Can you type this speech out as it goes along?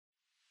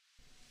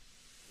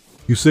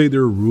You say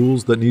there are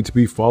rules that need to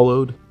be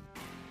followed?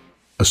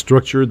 A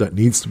structure that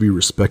needs to be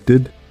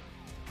respected?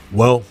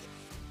 Well,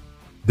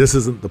 this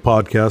isn't the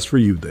podcast for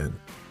you then.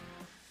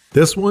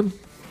 This one,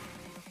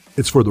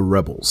 it's for the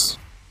rebels,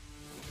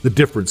 the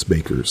difference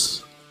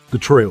makers, the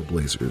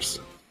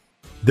trailblazers.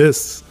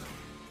 This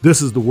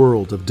is the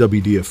world of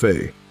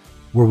WDFA,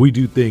 where we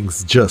do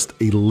things just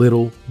a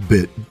little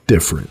bit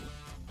different.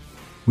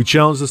 We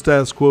challenge the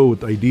status quo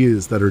with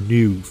ideas that are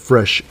new,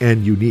 fresh,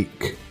 and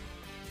unique.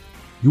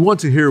 You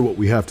want to hear what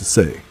we have to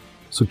say,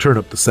 so turn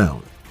up the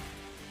sound.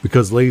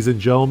 Because, ladies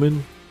and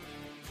gentlemen,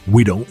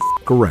 we don't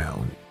f**k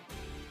around.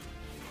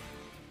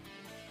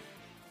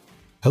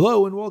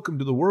 Hello and welcome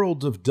to the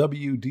world of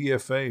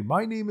WDFA.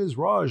 My name is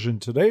Raj, and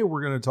today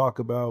we're going to talk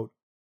about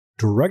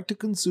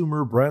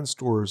direct-to-consumer brand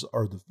stores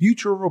are the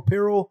future of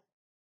apparel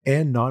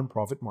and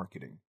nonprofit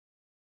marketing.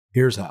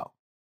 Here's how.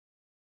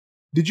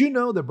 Did you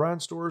know that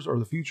brand stores are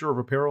the future of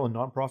apparel and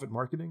nonprofit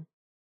marketing?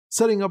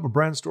 Setting up a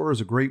brand store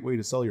is a great way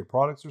to sell your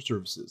products or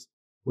services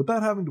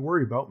without having to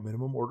worry about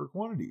minimum order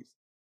quantities.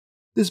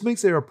 This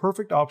makes it a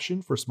perfect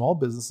option for small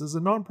businesses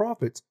and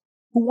nonprofits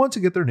who want to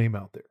get their name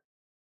out there.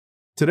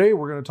 Today,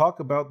 we're going to talk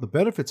about the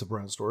benefits of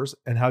brand stores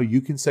and how you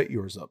can set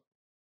yours up.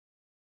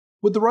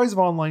 With the rise of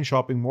online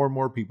shopping, more and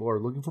more people are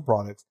looking for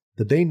products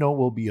that they know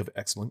will be of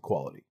excellent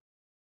quality.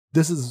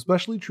 This is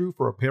especially true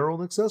for apparel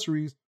and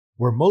accessories,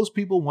 where most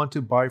people want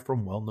to buy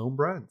from well-known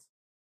brands.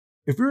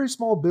 If you're a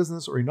small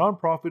business or a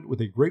nonprofit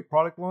with a great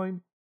product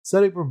line,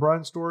 setting up a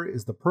brand store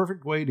is the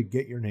perfect way to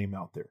get your name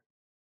out there.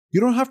 You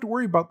don't have to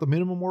worry about the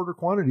minimum order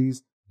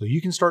quantities, so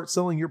you can start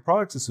selling your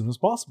products as soon as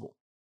possible.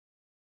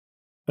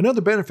 Another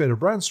benefit of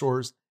brand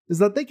stores is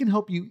that they can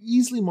help you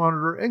easily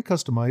monitor and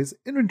customize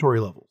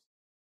inventory levels.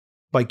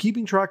 By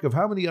keeping track of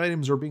how many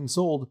items are being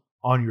sold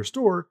on your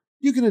store,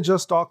 you can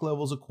adjust stock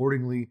levels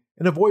accordingly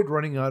and avoid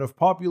running out of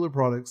popular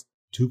products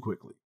too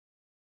quickly.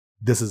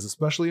 This is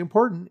especially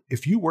important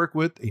if you work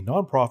with a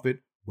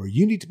nonprofit where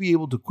you need to be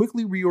able to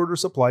quickly reorder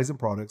supplies and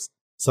products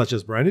such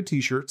as branded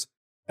t-shirts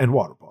and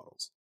water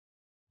bottles.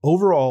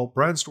 Overall,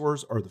 brand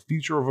stores are the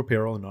future of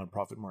apparel and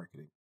nonprofit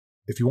marketing.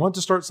 If you want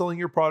to start selling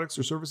your products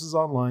or services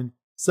online,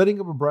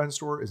 setting up a brand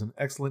store is an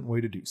excellent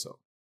way to do so.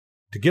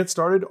 To get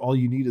started, all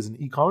you need is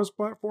an e-commerce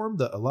platform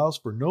that allows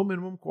for no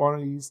minimum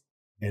quantities,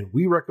 and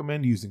we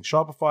recommend using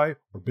Shopify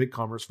or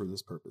BigCommerce for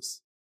this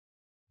purpose.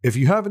 If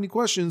you have any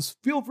questions,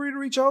 feel free to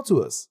reach out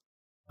to us.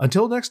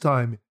 Until next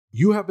time,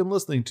 you have been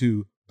listening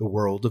to The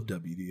World of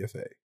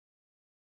WDFA.